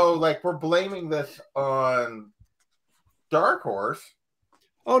maybe though, like we're blaming this on Dark Horse.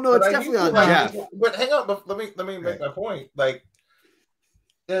 Oh no, it's definitely on Jeff. But hang on, let me make my point. Like,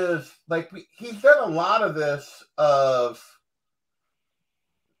 he's done a lot of this of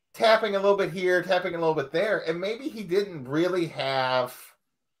tapping a little bit here, tapping a little bit there, and maybe he didn't really have.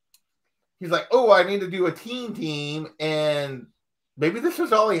 He's like, oh, I need to do a team, and maybe this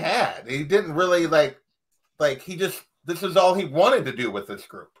was all he had. He didn't really like this is all he wanted to do with this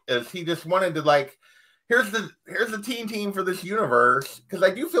group. Is he just wanted to like, here's the team for this universe, because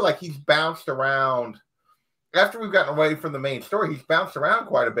I do feel like he's bounced around after we've gotten away from the main story. He's bounced around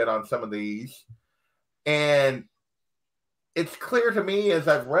quite a bit on some of these, and it's clear to me as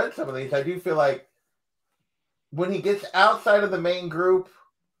I've read some of these, I do feel like when he gets outside of the main group,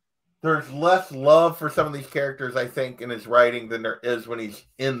 there's less love for some of these characters, I think, in his writing than there is when he's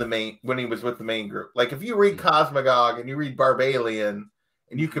when he was with the main group. Like if you read Cosmogog and you read Barbalian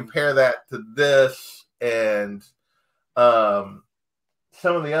and you compare that to this and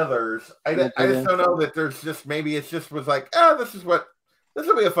some of the others, I just don't know that there's just maybe it just was like, this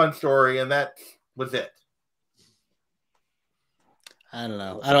will be a fun story, and that was it. I don't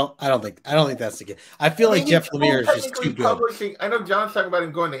know. I don't think that's the case. I feel like Jeff Lemire is just too good. I know John's talking about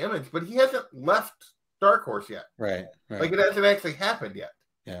him going to Image, but he hasn't left Dark Horse yet. Right. Like it hasn't actually happened yet.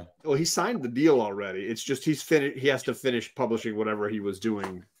 Yeah. Well, he signed the deal already. It's just he's finished. He has to finish publishing whatever he was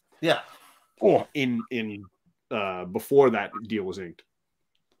doing. Yeah. In before that deal was inked.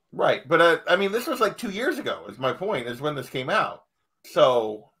 Right, but I mean, this was like 2 years ago. Is my point? Is when this came out.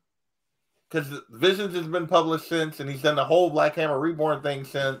 So. Because Visions has been published since, and he's done the whole Black Hammer Reborn thing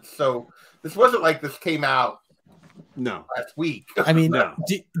since. So this wasn't like this came out last week. I mean,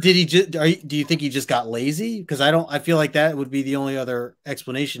 did he just? Do you think he just got lazy? Because I feel like that would be the only other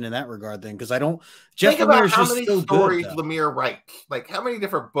explanation in that regard. Then, because I don't. Jeff Lemire is just so stories good, Lemire writes, like how many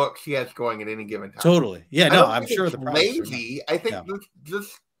different books he has going at any given time. Totally, yeah. No, I'm sure the lazy. I think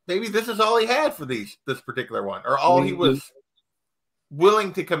maybe this is all he had for this particular one, or all he was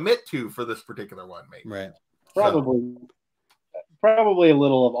willing to commit to for this particular one, maybe. Right. Probably a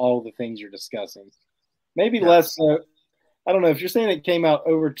little of all the things you're discussing. Maybe less so. I don't know. If you're saying it came out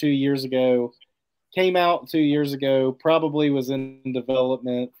over 2 years ago, probably was in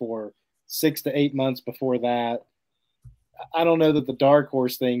development for 6 to 8 months before that. I don't know that the Dark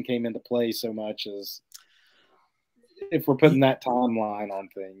Horse thing came into play so much as if we're putting that timeline on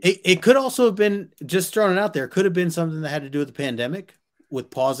things. It could also have been, just throwing it out there, could have been something that had to do with the pandemic, with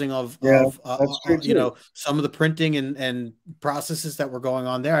pausing of some of the printing and processes that were going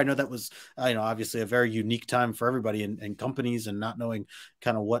on there. I know that was obviously a very unique time for everybody and companies, and not knowing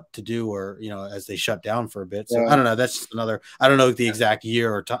kind of what to do, or as they shut down for a bit. So I don't know. That's just another. I don't know the exact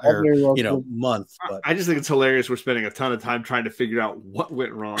year or month. But I just think it's hilarious. We're spending a ton of time trying to figure out what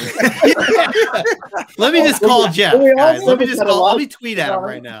went wrong. Let me just call Jeff, guys. Let me tweet at him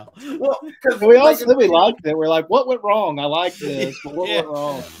right now. Well, because we also said we liked it. We're like, what went wrong? I like this, but what went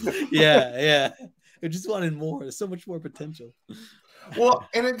wrong? Yeah. I just wanted more. There's so much more potential. Well,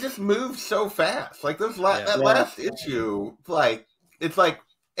 and it just moves so fast. Like those last issue, like it's like,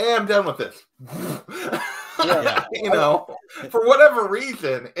 hey, I'm done with this. For whatever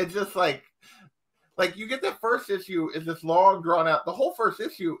reason, it's just like you get that first issue is this long drawn out. The whole first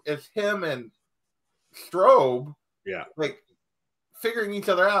issue is him and Strobe, like figuring each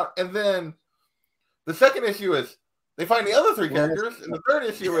other out, and then the second issue is they find the other three characters, and the third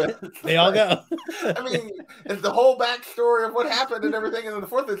issue is they all go. I mean, it's the whole backstory of what happened and everything, and then the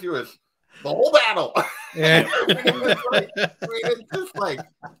fourth issue is the whole battle. Yeah. It's just like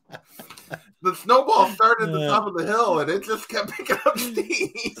the snowball started at the top of the hill, and it just kept picking up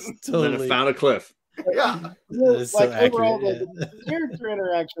steam. Totally. And then it found a cliff. Yeah. Like overall, the character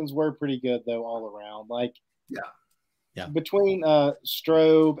interactions were pretty good though, all around. Like, between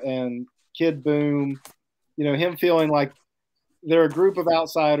Strobe and Kid Boom, him feeling like they're a group of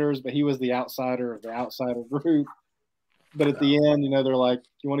outsiders, but he was the outsider of the outsider group. But at the end, they're like,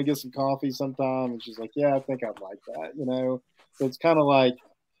 "You want to get some coffee sometime?" And she's like, "Yeah, I think I'd like that." So it's kind of like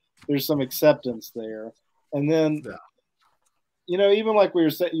there's some acceptance there. And then, even like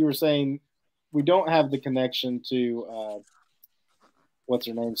you were saying, we don't have the connection to what's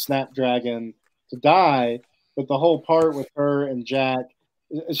her name, Snapdragon, to die, but the whole part with her and Jack,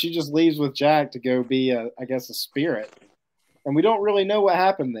 she just leaves with Jack to go be a spirit, and we don't really know what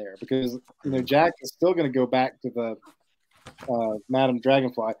happened there because Jack is still going to go back to the Madam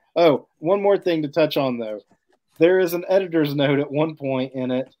Dragonfly. Oh, one more thing to touch on though, there is an editor's note at one point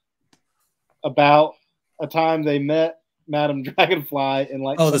in it about a time they met Madam Dragonfly in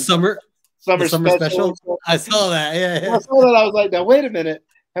like the summer special. I saw that. Yeah. I saw that. I was like, now wait a minute.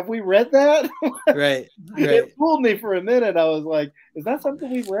 Have we read that? Right. It fooled me for a minute. I was like, is that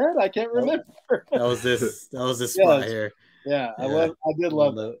something we read? I can't remember. That was this spot here. Yeah, I did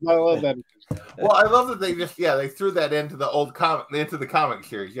love that. I love that. Well, I love that they threw that into the old into the comic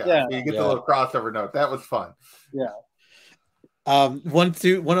series. Yeah. So you get the little crossover note. That was fun. Yeah.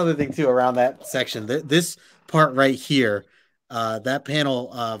 One other thing too around that section. This part right here, that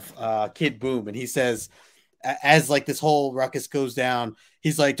panel of Kid Boom, and he says, as like this whole ruckus goes down,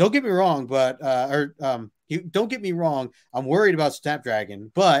 he's like, "Don't get me wrong, but don't get me wrong. I'm worried about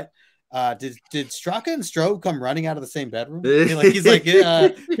Snapdragon, but Did Straka and Strobe come running out of the same bedroom? He's like,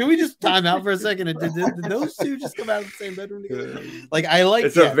 can we just time out for a second? And did those two just come out of the same bedroom together? Like,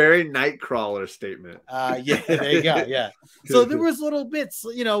 it's a very Nightcrawler statement. Yeah, there you go. Yeah. So there was little bits,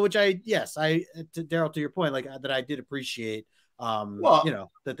 which Daryl, to your point, like that I did appreciate.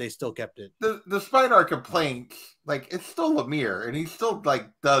 That they still kept it. Despite our complaints, like it's still Lemire, and he still like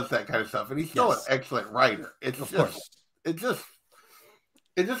does that kind of stuff, and he's still an excellent writer. It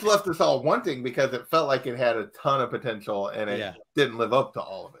just left us all wanting because it felt like it had a ton of potential and it didn't live up to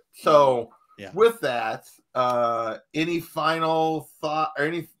all of it. So with that, any final thought or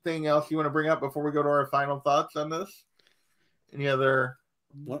anything else you want to bring up before we go to our final thoughts on this? Any other?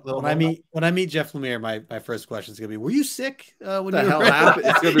 When I meet Jeff Lemire, my first question is gonna be, "Were you sick? What the hell happened?"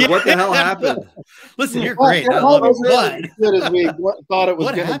 It's gonna be, "What the hell happened?" Listen, you're great. I love you, but as good as we thought it was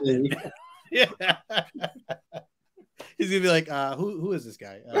what gonna happened? be. Yeah. He's gonna be like, who is this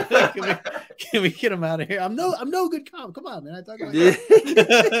guy? Can we get him out of here? I'm no good comp. Come on, man. I talk about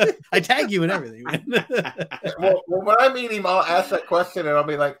I tag you and everything. Well, when I meet him, I'll ask that question and I'll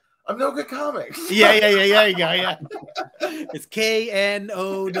be like, I'm no good comics. Yeah. You go. Yeah. It's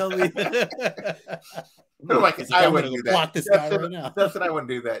KNOW. No, like, I wouldn't do that. Block this guy right now. Justin, I wouldn't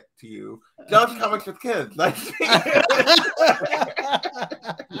do that to you. John's Comics with Kids. Like,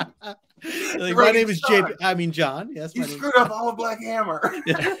 my name is JP. I mean John. Yes, you screwed up all of Black Hammer.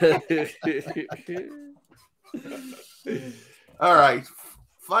 All right.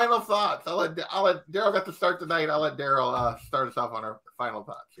 Final thoughts. I'll let Daryl got to start tonight. I'll let Daryl start us off on our final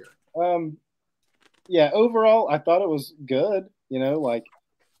thoughts here. Yeah. Overall, I thought it was good. Like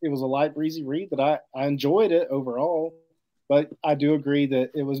it was a light, breezy read that I enjoyed it overall. But I do agree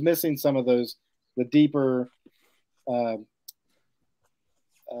that it was missing some of the deeper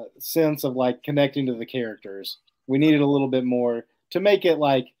sense of like connecting to the characters. We needed a little bit more to make it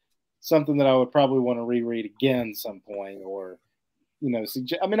like something that I would probably want to reread again some point, or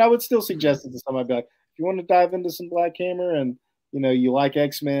I would still suggest it to somebody. Be like, if you want to dive into some Black Hammer and you like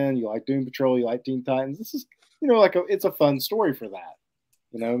X-Men, you like Doom Patrol, you like Teen Titans, this is it's a fun story for that.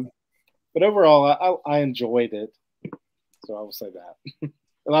 But overall, I enjoyed it, so I will say that.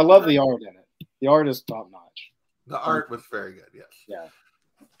 And I love the art in it. The art is top notch. The art was very good. Yes. Yeah.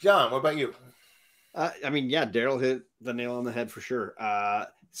 John, what about you? Daryl hit the nail on the head for sure.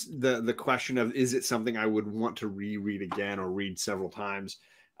 The question of, is it something I would want to reread again or read several times?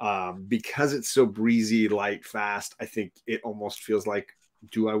 Because it's so breezy, light, fast, I think it almost feels like,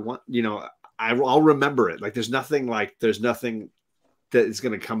 do I want, I'll remember it. Like there's nothing that is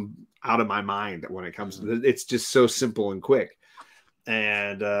going to come out of my mind when it comes to it's just so simple and quick.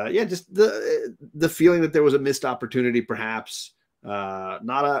 And just the feeling that there was a missed opportunity, perhaps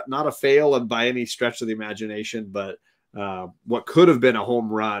not a fail by any stretch of the imagination, but what could have been a home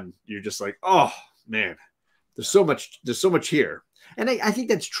run. You're just like, oh man, there's so much here. And I think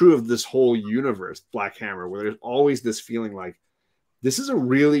that's true of this whole universe, Black Hammer, where there's always this feeling like this is a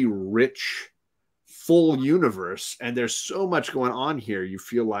really rich, full universe, and there's so much going on here. You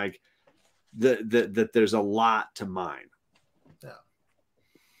feel like that there's a lot to mine. Yeah.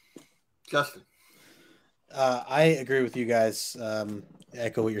 Justin. I agree with you guys.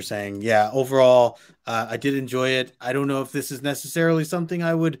 Echo what you're saying. Yeah, overall, I did enjoy it. I don't know if this is necessarily something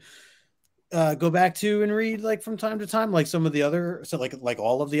I would go back to and read like from time to time, like some of the other, like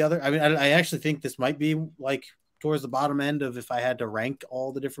all of the other. I mean, I actually think this might be like towards the bottom end of if I had to rank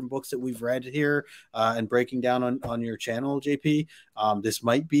all the different books that we've read here and breaking down on your channel, JP. This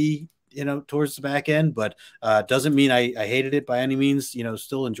might be towards the back end, but doesn't mean I hated it by any means.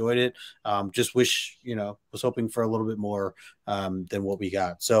 Still enjoyed it. Just wish was hoping for a little bit more than what we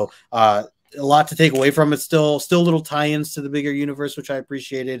got. So a lot to take away from it. Still little tie-ins to the bigger universe, which I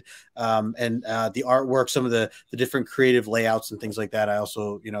appreciated. And the artwork, some of the different creative layouts and things like that, I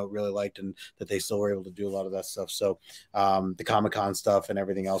also really liked, and that they still were able to do a lot of that stuff. So the Comic-Con stuff and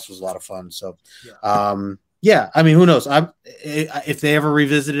everything else was a lot of fun. So yeah, I mean, who knows? If they ever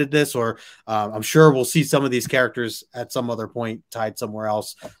revisited this, or I'm sure we'll see some of these characters at some other point tied somewhere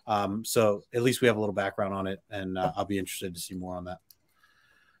else. So at least we have a little background on it, and I'll be interested to see more on that.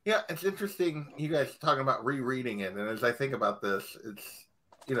 Yeah, it's interesting you guys talking about rereading it. And as I think about this, it's,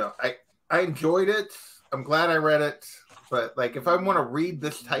 I enjoyed it. I'm glad I read it. But like, if I want to read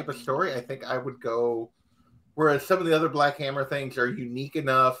this type of story, I think I would go, whereas some of the other Black Hammer things are unique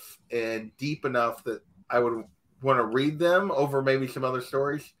enough and deep enough that I would want to read them over maybe some other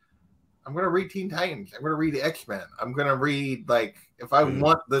stories. I'm going to read Teen Titans. I'm going to read the X-Men. I'm going to read, like, if I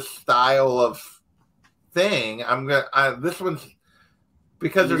want this style of thing, this one's,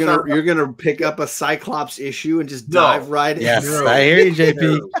 because you're gonna pick up a Cyclops issue and just dive right in. Yes, I hear you,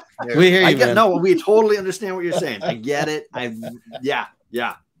 JP. We hear you, man. No, we totally understand what you're saying. I get it. Yeah.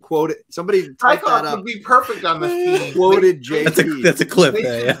 Quote it. Somebody type that up. Would be perfect on this team. Quoted JP. That's a clip.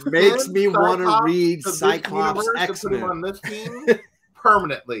 Makes me want to read Cyclops X-Men on this team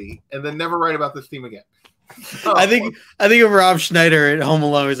permanently, and then never write about this team again. I think of Rob Schneider at Home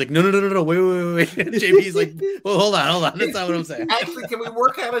Alone. He's like, no, wait. JP's like, well, hold on. That's not what I'm saying. Actually, can we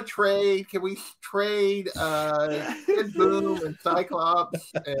work out a trade? Can we trade Kid Boom and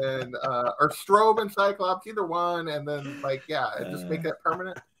Cyclops and or Strobe and Cyclops, either one, and then just make that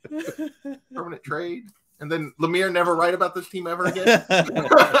permanent trade, and then Lemire never write about this team ever again.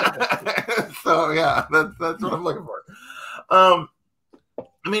 So yeah, that's what I'm looking for. I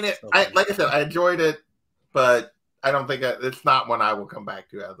mean, like I said, I enjoyed it. But I don't think it's not one I will come back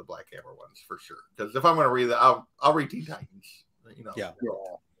to out of the Black Hammer ones for sure. Because if I'm going to read it, I'll read Teen Titans. Yeah.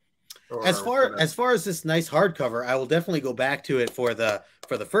 As far as this nice hardcover, I will definitely go back to it for the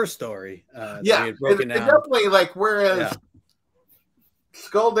first story. That we had broken down. Definitely whereas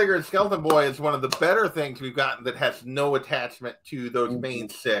Skulldigger and Skeleton Boy is one of the better things we've gotten that has no attachment to those main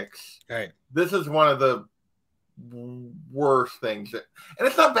six. Right. This is one of the worst things, and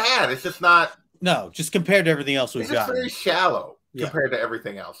it's not bad. It's just not. No, just compared to everything else we've got. It's very shallow compared to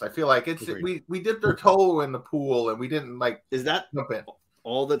everything else. I feel like we dipped our toe in the pool and we didn't Is that jump in.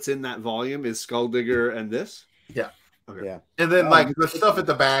 All that's in that volume is Skulldigger and this? Yeah. Okay. Yeah. And then the stuff at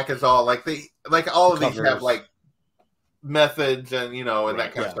the back is all all of these have methods and and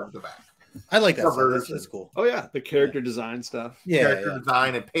that kind of stuff at the back. I like that. That's cool. Oh yeah, the character design stuff. Character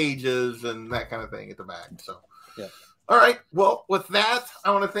design and pages and that kind of thing at the back. So yeah. All right. Well, with that, I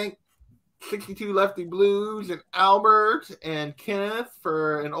want to thank 62 Lefty Blues and Albert and Kenneth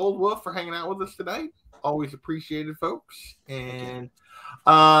for an Old Wolf for hanging out with us tonight. Always appreciated, folks. And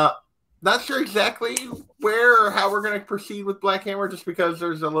not sure exactly where or how we're going to proceed with Black Hammer, just because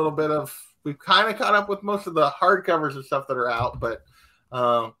there's a little bit of we've kind of caught up with most of the hardcovers and stuff that are out, but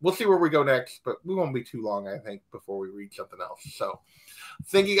we'll see where we go next. But we won't be too long, I think, before we read something else. So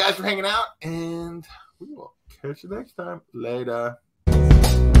thank you guys for hanging out, and we will catch you next time. Later.